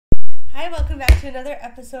Hi, welcome back to another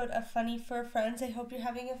episode of Funny for Friends. I hope you're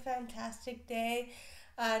having a fantastic day.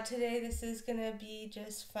 Today this is going to be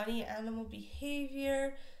just funny animal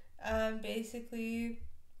behavior, basically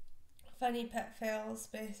funny pet fails,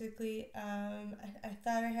 basically. I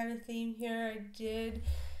thought I had a theme here, I did,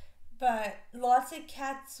 but lots of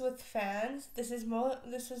cats with fans. This was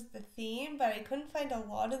the theme, but I couldn't find a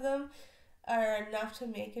lot of them are enough to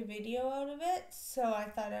make a video out of it, so I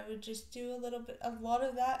thought I would just do a lot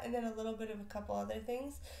of that, and then a little bit of a couple other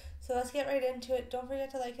things. So let's get right into it. Don't forget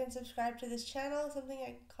to like and subscribe to this channel, something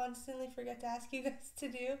I constantly forget to ask you guys to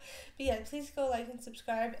do. But yeah, please go like and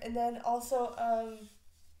subscribe, and then also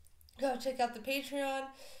go check out the Patreon.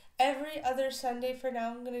 Every other Sunday for now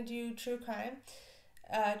I'm gonna do true crime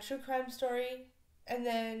story, and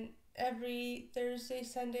then every Thursday,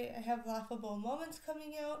 Sunday, I have laughable moments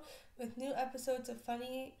coming out with new episodes of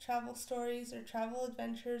funny travel stories or travel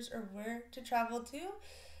adventures or where to travel to.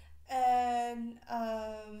 And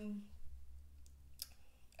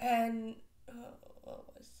what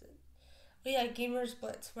was it? Oh yeah, Gamers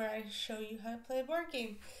Blitz, where I show you how to play a board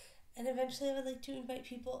game. And eventually I would like to invite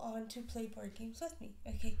people on to play board games with me.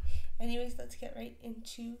 Okay, anyways, let's get right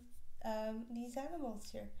into these animals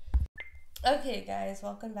here. Okay, guys,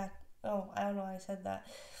 welcome back. Oh, I don't know why I said that.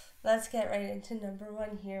 Let's get right into number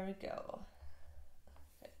one. Here we go.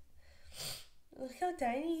 Look how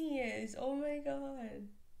tiny he is. Oh my god.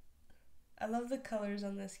 I love the colors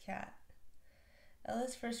on this cat.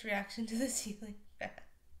 Ella's first reaction to the ceiling fan.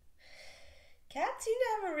 Cats seem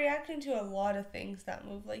to have a reaction to a lot of things that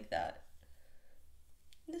move like that.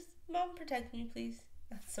 Just, Mom, protect me, please.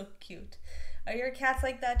 That's so cute. Are your cats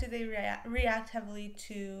like that? Do they react heavily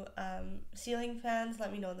to ceiling fans?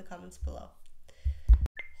 Let me know in the comments below.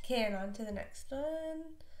 Okay, and on to the next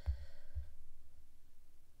one.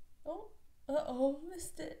 Oh, uh-oh,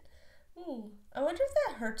 missed it. Ooh, I wonder if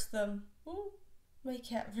that hurts them. Ooh, my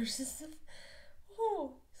cat versus the...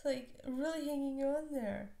 Oh, it's like really hanging on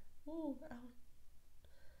there. Ooh, ow.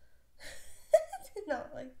 Did not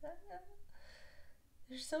like that.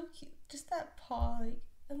 They're so cute. Just that paw, like,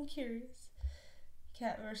 I'm curious.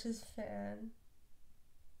 Cat versus fan.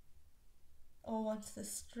 Oh, wants the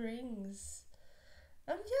strings.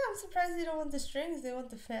 Yeah, I'm surprised they don't want the strings. They want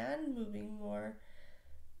the fan moving more.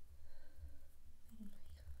 Oh my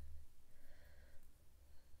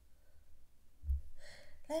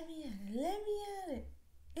god. Let me at it. Let me at it.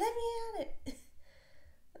 Let me at it.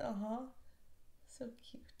 Uh-huh. So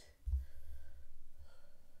cute.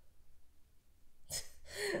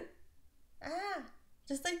 Ah.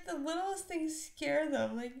 Just like the littlest things scare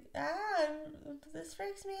them. Like, this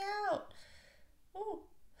freaks me out. Oh.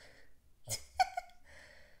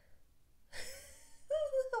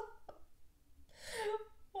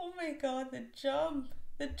 Oh my god, the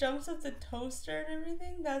jumps of the toaster and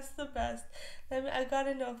everything, that's the best. I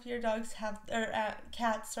gotta know if your dogs have, or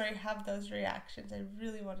cats, sorry, have those reactions. I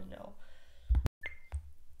really want to know.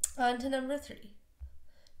 On to number 3.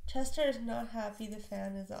 Chester is not happy the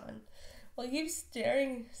fan is on. Well, he keeps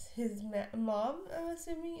staring his mom, I'm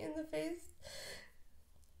assuming, in the face.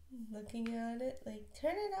 Looking at it, like,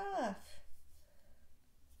 turn it off.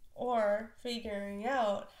 Or figuring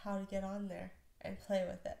out how to get on there and play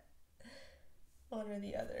with it. One or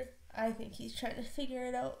the other. I think he's trying to figure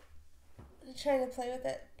it out. Trying to play with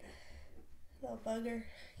it. Little bugger.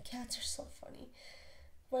 Cats are so funny.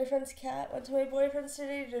 Boyfriend's cat went to my boyfriend's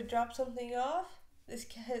today to drop something off.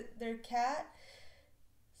 Their cat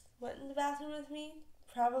went in the bathroom with me.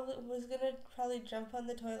 Was gonna jump on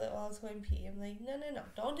the toilet while I was going pee. I'm like, no,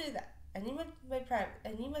 don't do that. I need my private. I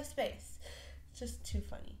need my space. It's just too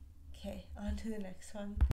funny. Okay, on to the next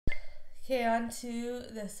one. Okay, on to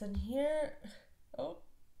this one here. Oh,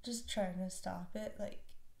 just trying to stop it. Like,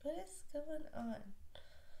 what is going on?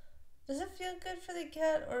 Does it feel good for the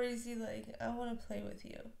cat, or is he like, I want to play with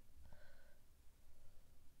you?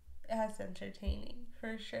 That's entertaining,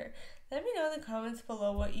 for sure. Let me know in the comments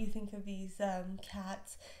below what you think of these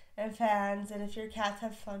cats and fans, and if your cats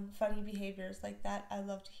have funny behaviors like that, I'd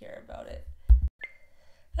love to hear about it.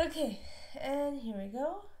 Okay, and here we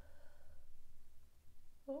go.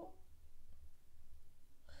 Oh.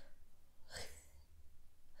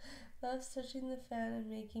 Loves touching the fan and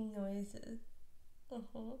making noises.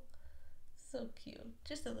 So cute.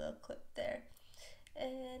 Just a little clip there.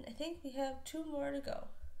 And I think we have 2 more to go.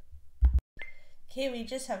 Okay, we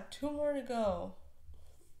just have 2 more to go.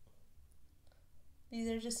 These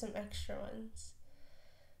are just some extra ones.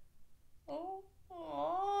 Oh,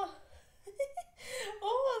 aww.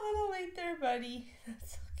 Oh, a little late there, buddy.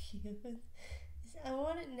 That's so cute. I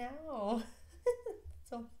want it now.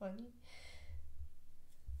 So funny.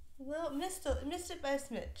 Well, missed it by a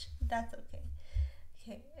smidge. That's okay.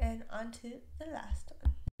 Okay, and on to the last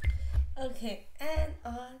one. Okay, and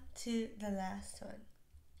on to the last one.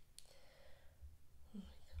 Oh my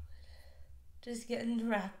god. Just getting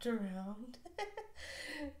wrapped around.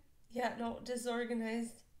 Yeah, no,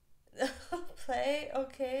 disorganized play.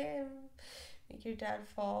 Okay, make your dad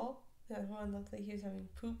fall. The other one looked like he was having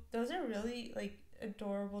poop. Those are really like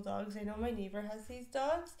adorable dogs. I know my neighbor has these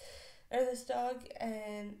dogs, or this dog,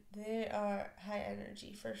 and they are high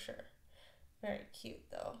energy for sure. Very cute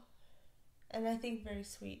though. And I think very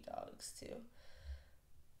sweet dogs too.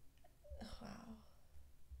 Wow.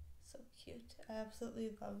 So cute. I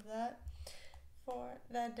absolutely love that for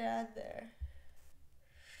that dad there.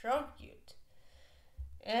 So cute.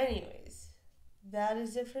 Anyways, that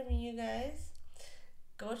is it for me, you guys.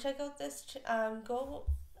 Go check out this, go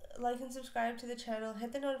like and subscribe to the channel.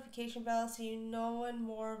 Hit the notification bell so you know when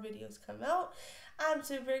more videos come out. I'm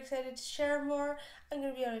super excited to share more. I'm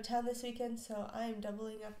going to be out of town this weekend, so I'm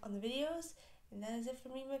doubling up on the videos. And that is it for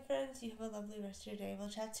me, my friends. You have a lovely rest of your day. We'll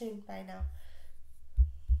chat soon. Bye now.